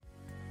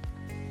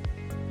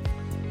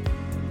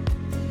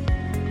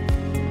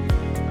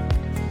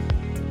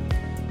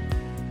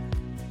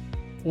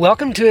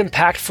Welcome to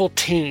Impactful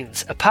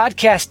Teens, a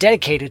podcast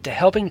dedicated to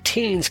helping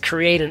teens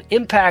create an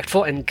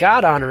impactful and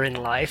God-honoring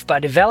life by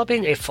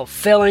developing a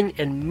fulfilling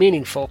and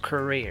meaningful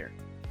career.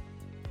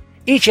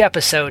 Each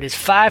episode is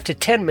 5 to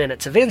 10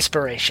 minutes of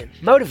inspiration,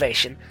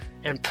 motivation,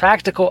 and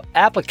practical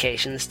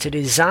applications to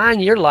design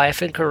your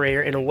life and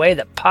career in a way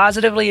that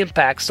positively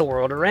impacts the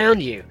world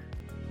around you.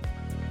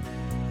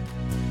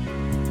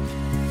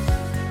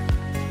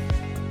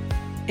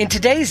 In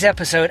today's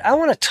episode, I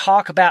want to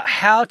talk about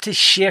how to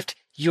shift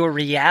your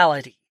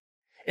reality.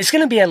 It's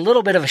going to be a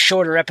little bit of a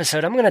shorter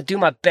episode. I'm going to do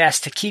my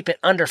best to keep it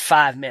under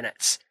 5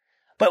 minutes.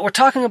 But we're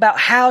talking about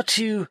how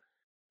to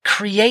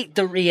create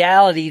the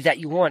reality that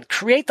you want,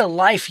 create the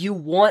life you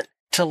want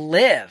to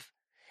live.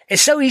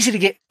 It's so easy to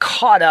get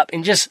caught up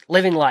in just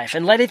living life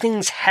and letting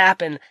things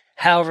happen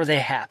however they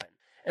happen.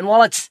 And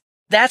while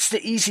that's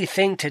the easy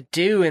thing to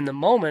do in the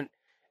moment,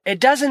 it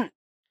doesn't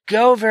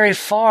go very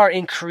far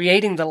in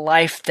creating the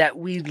life that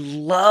we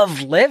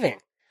love living.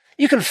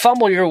 You can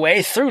fumble your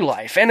way through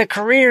life and a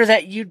career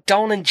that you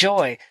don't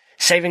enjoy,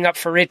 saving up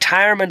for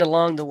retirement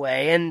along the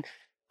way, and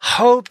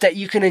hope that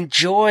you can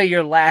enjoy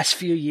your last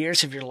few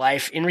years of your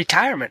life in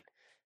retirement.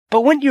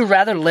 But wouldn't you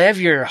rather live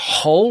your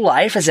whole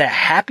life as a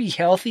happy,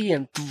 healthy,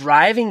 and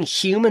thriving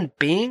human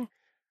being,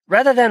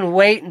 rather than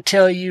wait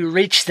until you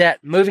reach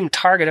that moving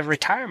target of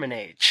retirement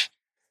age?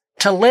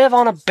 To live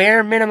on a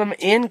bare minimum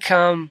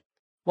income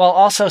while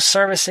also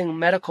servicing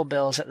medical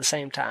bills at the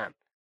same time.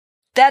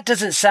 That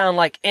doesn't sound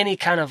like any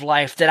kind of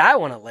life that I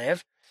want to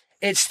live.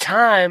 It's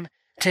time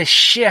to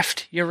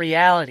shift your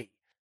reality.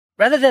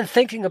 Rather than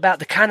thinking about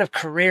the kind of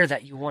career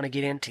that you want to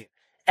get into,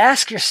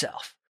 ask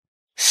yourself,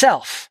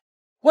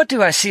 what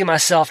do I see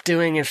myself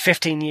doing in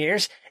 15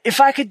 years if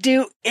I could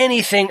do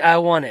anything I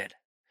wanted?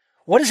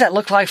 What does that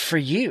look like for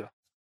you?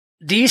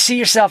 Do you see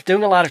yourself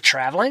doing a lot of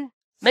traveling?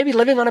 Maybe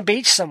living on a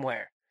beach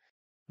somewhere.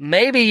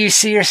 Maybe you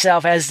see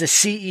yourself as the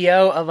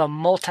CEO of a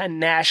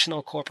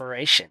multinational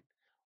corporation.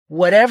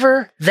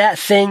 Whatever that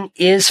thing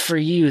is for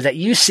you that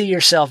you see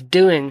yourself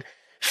doing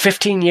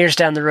 15 years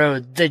down the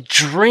road, the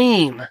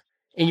dream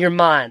in your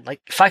mind, like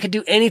if I could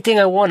do anything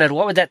I wanted,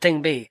 what would that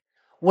thing be?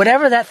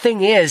 Whatever that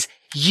thing is,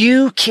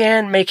 you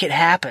can make it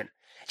happen.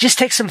 Just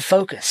take some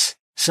focus,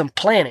 some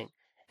planning,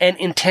 and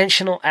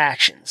intentional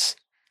actions.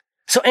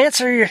 So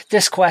answer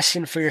this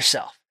question for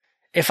yourself.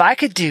 If I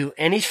could do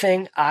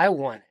anything I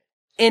wanted,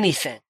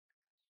 anything,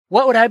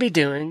 what would I be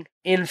doing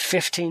in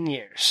 15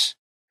 years?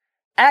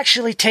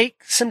 Actually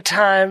take some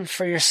time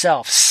for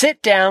yourself.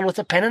 Sit down with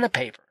a pen and a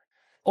paper,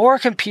 or a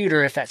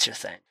computer if that's your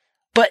thing.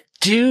 But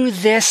do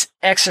this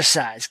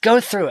exercise. Go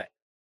through it.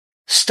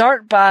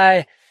 Start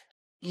by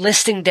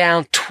listing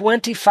down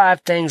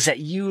 25 things that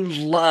you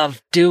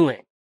love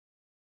doing.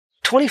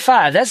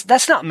 25,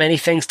 that's not many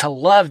things to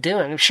love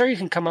doing. I'm sure you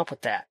can come up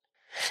with that.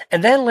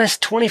 And then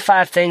list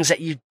 25 things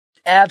that you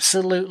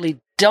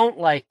absolutely don't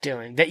like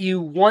doing, that you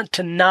want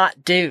to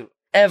not do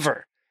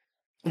ever.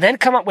 Then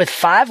come up with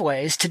 5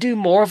 ways to do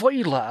more of what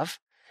you love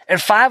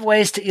and 5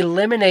 ways to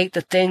eliminate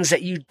the things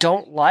that you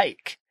don't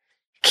like.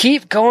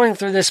 Keep going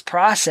through this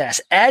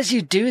process. As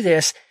you do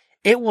this,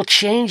 it will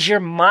change your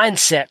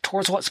mindset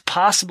towards what's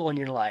possible in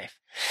your life.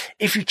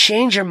 If you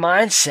change your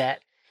mindset,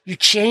 you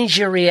change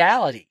your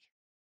reality.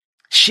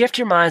 Shift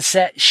your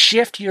mindset,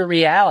 shift your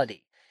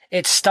reality.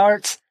 It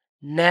starts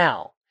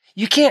now.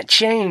 You can't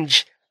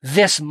change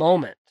this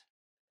moment.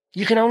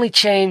 You can only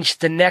change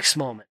the next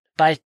moment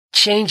by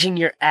changing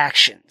your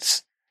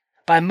actions,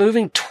 by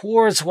moving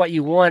towards what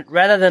you want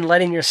rather than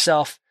letting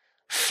yourself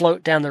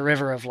float down the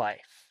river of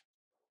life.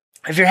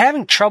 If you're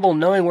having trouble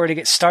knowing where to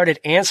get started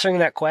answering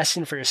that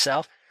question for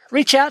yourself,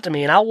 reach out to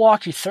me and I'll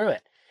walk you through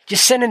it.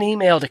 Just send an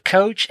email to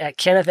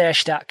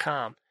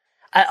coach@kennetheshe.com.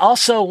 I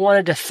also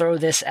wanted to throw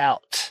this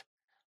out.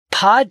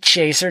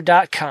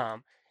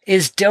 Podchaser.com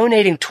is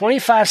donating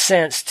 25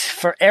 cents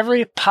for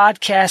every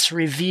podcast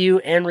review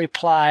and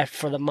reply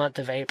for the month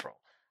of April.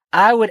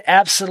 I would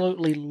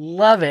absolutely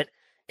love it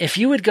if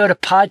you would go to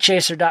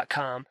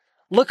podchaser.com,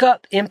 look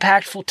up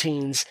Impactful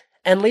Teens,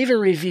 and leave a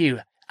review.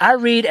 I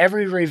read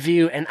every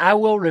review and I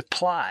will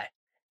reply.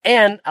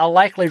 And I'll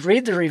likely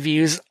read the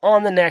reviews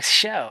on the next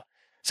show.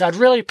 So I'd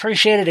really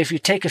appreciate it if you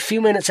take a few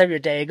minutes of your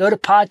day, go to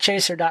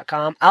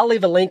podchaser.com. I'll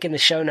leave a link in the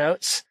show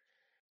notes.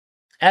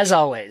 As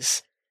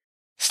always,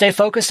 stay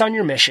focused on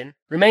your mission,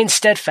 remain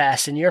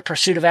steadfast in your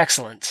pursuit of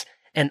excellence,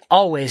 and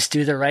always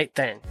do the right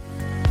thing.